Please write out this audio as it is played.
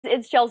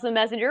It's Chelsa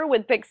Messenger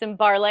with Picks and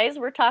Parlays.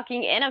 We're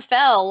talking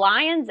NFL,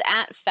 Lions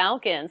at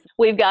Falcons.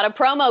 We've got a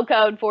promo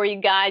code for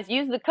you guys.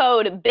 Use the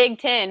code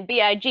BIG10,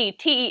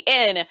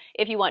 BIGTEN,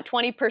 if you want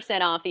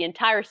 20% off the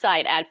entire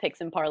site at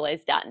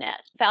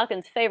picksandparlays.net.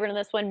 Falcons favored in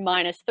this one,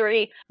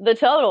 -3. The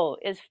total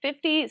is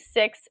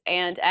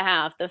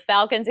 56.5. The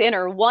Falcons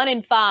enter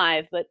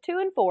 1-5, but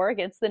 2-4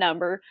 against the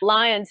number.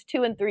 Lions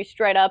 2-3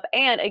 straight up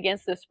and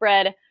against the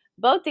spread.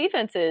 Both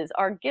defenses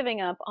are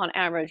giving up, on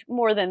average,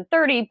 more than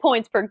 30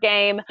 points per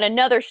game. And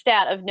another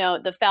stat of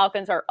note, the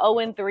Falcons are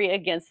 0-3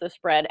 against the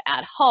spread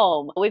at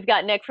home. We've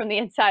got Nick from the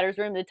Insider's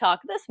Room to talk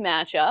this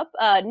matchup.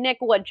 Nick,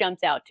 what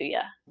jumps out to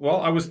you?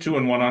 Well, I was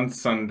 2-1 on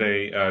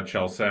Sunday,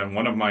 Chelsa, and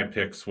one of my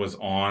picks was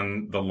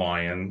on the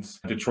Lions.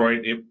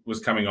 Detroit, it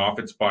was coming off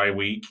its bye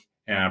week.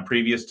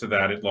 Previous to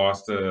that, it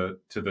lost to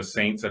the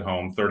Saints at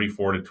home,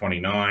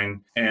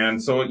 34-29.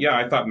 And so, yeah,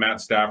 I thought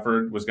Matt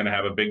Stafford was going to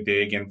have a big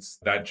day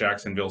against that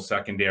Jacksonville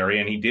secondary,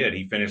 and he did.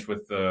 He finished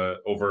with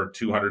over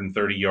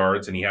 230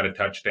 yards, and he had a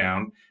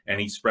touchdown,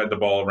 and he spread the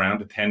ball around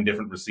to 10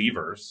 different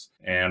receivers.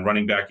 And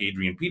running back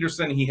Adrian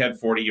Peterson, he had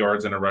 40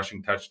 yards and a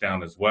rushing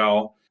touchdown as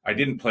well. I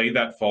didn't play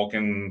that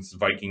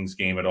Falcons-Vikings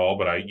game at all,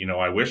 but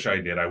I wish I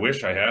did. I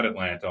wish I had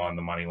Atlanta on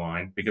the money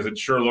line because it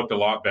sure looked a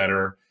lot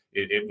better.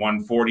 It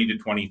won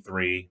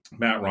 40-23.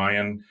 Matt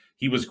Ryan,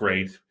 he was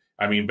great.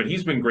 I mean, but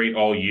he's been great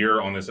all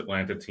year on this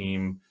Atlanta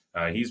team.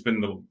 He's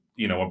been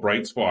a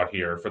bright spot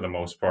here for the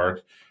most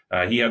part.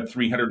 He had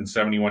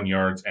 371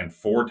 yards and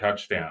 4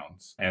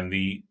 touchdowns. And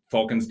the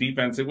Falcons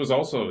defense, it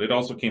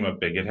also came up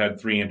big. It had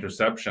 3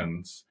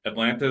 interceptions.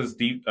 Atlanta's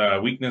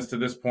weakness to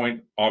this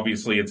point,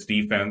 obviously, it's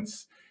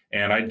defense.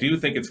 And I do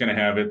think it's going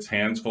to have its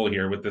hands full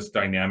here with this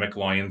dynamic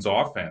Lions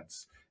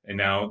offense. And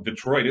now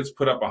Detroit has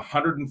put up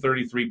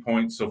 133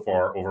 points so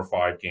far over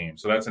 5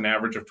 games. So that's an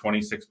average of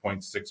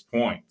 26.6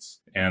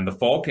 points. And the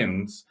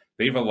Falcons,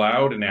 they've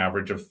allowed an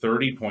average of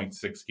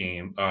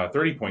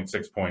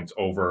 30.6 points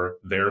over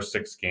their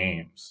 6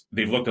 games.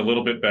 They've looked a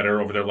little bit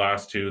better over their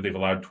last 2. They've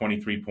allowed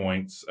 23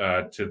 points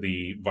to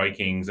the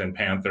Vikings and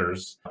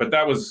Panthers. But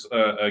that was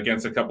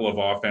against a couple of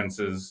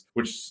offenses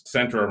which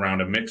center around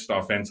a mixed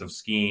offensive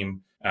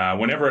scheme.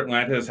 Whenever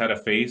Atlanta has had to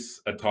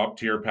face a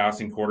top-tier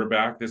passing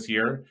quarterback this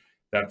year,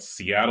 that's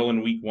Seattle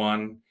in week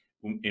 1,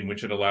 in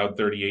which it allowed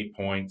 38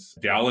 points.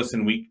 Dallas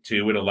in week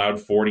 2, it allowed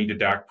 40 to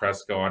Dak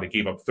Prescott. It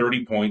gave up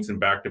 30 points in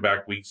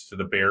back-to-back weeks to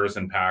the Bears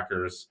and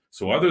Packers.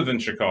 So other than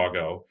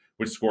Chicago,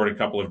 which scored a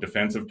couple of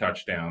defensive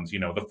touchdowns,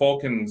 the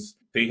Falcons,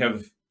 they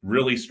have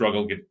really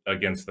struggled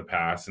against the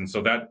pass. And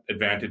so that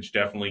advantage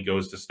definitely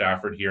goes to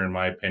Stafford here, in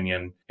my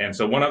opinion. And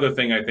so one other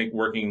thing I think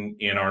working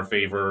in our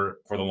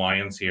favor for the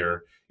Lions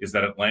here is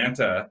that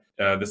Atlanta,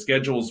 the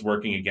schedule's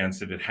working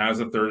against it. It has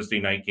a Thursday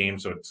night game,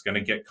 so it's going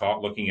to get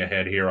caught looking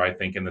ahead here, I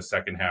think, in the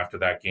second half to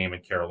that game in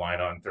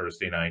Carolina on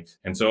Thursday night.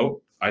 And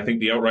so I think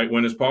the outright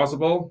win is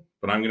possible,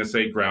 but I'm going to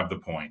say grab the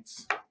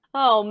points.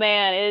 Oh,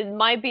 man, it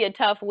might be a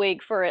tough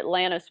week for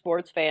Atlanta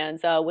sports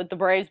fans with the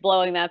Braves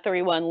blowing that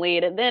 3-1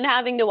 lead and then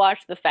having to watch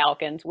the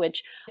Falcons,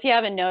 which, if you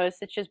haven't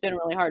noticed, it's just been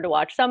really hard to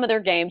watch some of their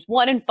games,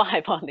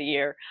 1-5 on the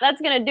year. That's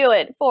going to do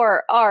it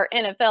for our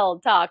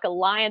NFL talk,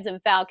 Lions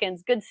and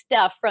Falcons. Good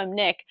stuff from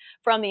Nick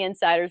from the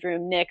Insider's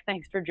Room. Nick,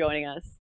 thanks for joining us.